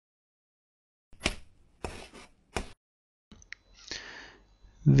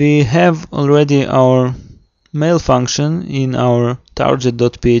We have already our mail function in our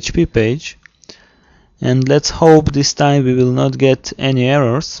target.php page, and let's hope this time we will not get any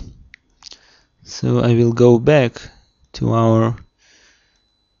errors. So I will go back to our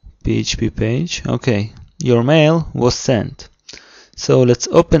PHP page. Okay, your mail was sent. So let's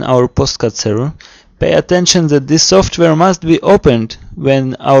open our postcard server. Pay attention that this software must be opened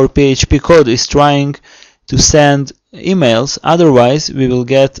when our PHP code is trying to send emails, otherwise we will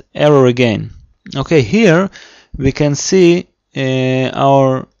get error again. Okay, here we can see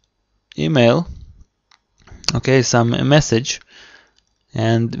our email, okay, some message,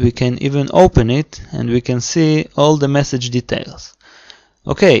 and we can even open it and we can see all the message details.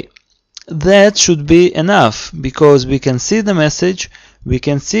 Okay, that should be enough because we can see the message, we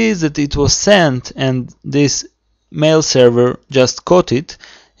can see that it was sent and this mail server just caught it,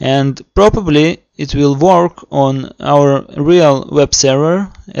 and probably it will work on our real web server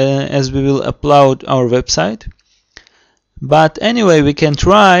as we will upload our website. But anyway, we can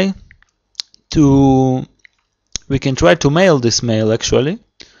try to mail this mail actually,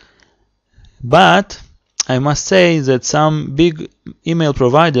 but I must say that some big email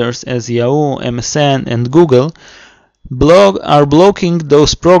providers as Yahoo, MSN and Google are blocking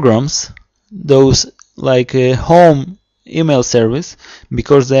those programs, those like a home email service,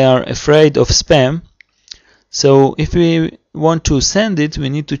 because they are afraid of spam. So if we want to send it, we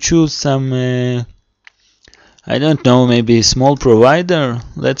need to choose some I don't know, maybe a small provider.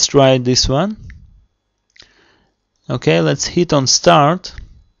 Let's try this one. Okay, let's hit on start,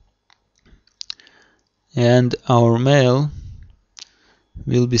 and our mail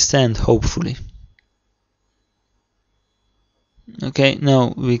will be sent hopefully. Okay,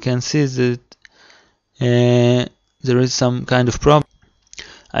 now we can see that there is some kind of problem.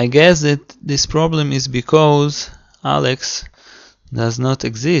 I guess that this problem is because Alex does not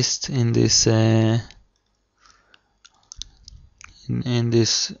exist in this mail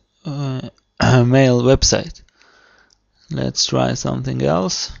website. Let's try something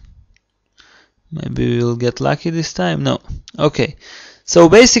else. Maybe we'll get lucky this time. No. Okay, so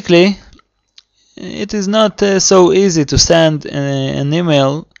basically it is not so easy to send an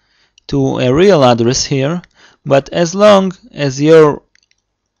email to a real address here, but as long as your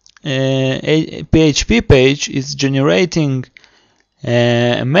PHP page is generating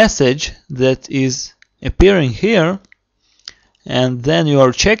a message that is appearing here, and then you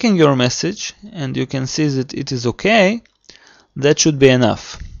are checking your message and you can see that it is okay, that should be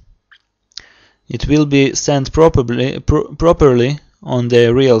enough. It will be sent properly on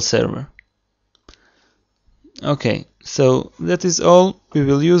the real server. Okay, so that is all. We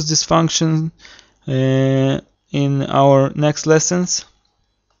will use this function in our next lessons.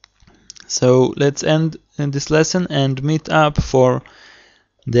 So let's end this lesson and meet up for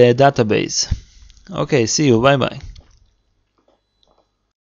the database. Okay, see you. Bye bye.